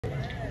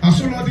And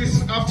so, Lord,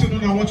 this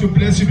afternoon I want to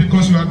bless you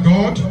because you are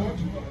God,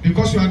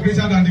 because you are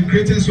greater than the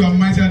greatest, you are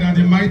mightier than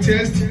the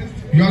mightiest,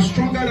 you are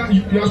stronger than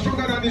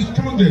the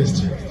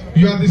strongest.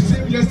 You are the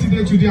same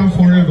yesterday, today, and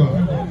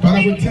forever. Father,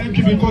 we thank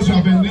you because you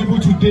have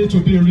enabled today to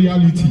be a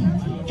reality.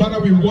 Father,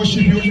 we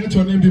worship you. Let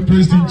your name be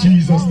praised in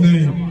Jesus'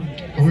 name.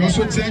 And we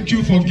also thank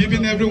you for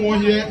giving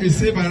everyone here a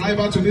safe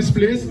arrival to this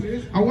place.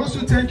 I want to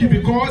thank you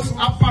because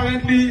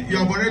apparently you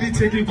have already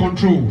taken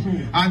control.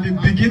 And the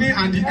beginning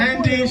and the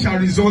ending shall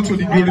result to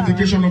the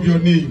glorification of your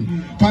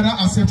name. Father,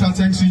 accept our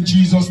thanks in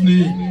Jesus'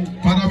 name.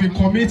 Father, we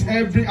commit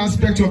every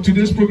aspect of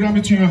today's program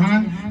into your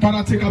hand.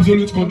 Father, take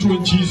absolute control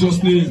in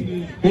Jesus' name.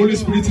 Holy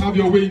Spirit, have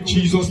your way in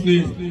Jesus'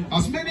 name.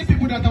 As many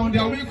people that are on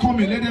their way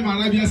coming, let them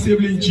arrive here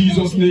safely in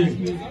Jesus'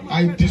 name.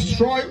 I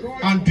destroy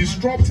and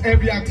disrupt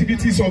every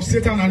activities of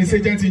Satan and his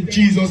agents in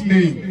Jesus'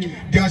 name.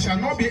 There shall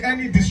not be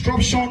any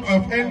disruption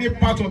of any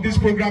part of this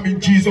program in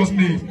Jesus'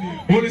 name.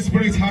 Holy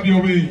Spirit, have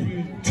your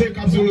way. Take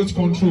absolute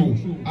control.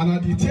 And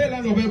at the tail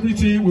end of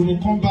everything, we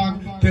will come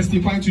back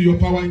testifying to your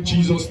power in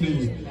Jesus'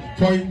 name.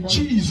 For in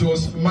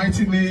Jesus'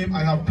 mighty name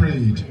I have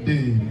prayed.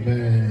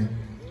 Amen.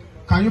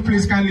 Can you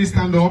please kindly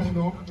stand up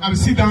and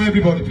sit down,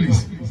 everybody,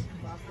 please?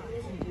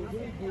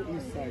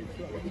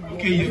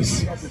 Okay,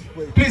 yes.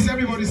 Please,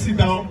 everybody, sit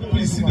down.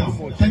 Please sit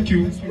down. Thank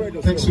you.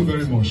 Thanks so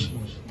very much.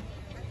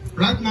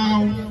 Right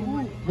now,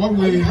 what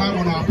we have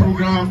on our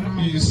program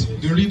is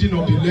the reading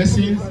of the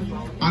lesson,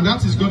 and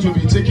that is going to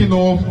be taken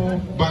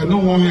up by no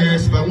one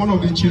else, by one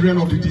of the children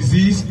of the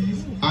disease,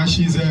 and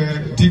she's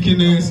a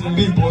Deaconess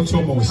Bimbo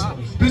Thomas.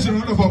 Please, a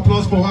round of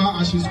applause for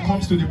her as she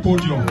comes to the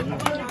podium.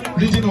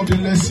 Reading of the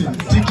lesson,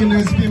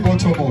 Deaconess Bimbo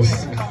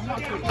Thomas.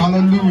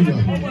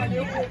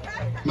 Hallelujah.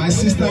 My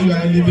sister, you are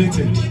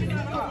elevated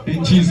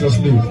in Jesus'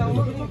 name.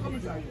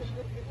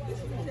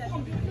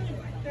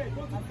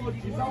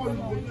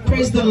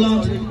 Praise the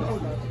Lord.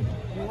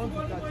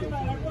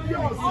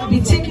 I'll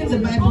be taking the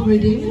Bible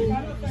reading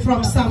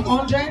from Psalm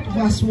 100,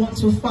 verse 1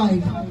 to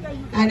 5.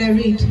 And I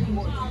read,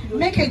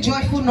 "Make a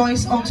joyful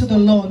noise unto the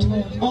Lord,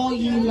 all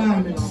ye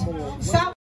lands.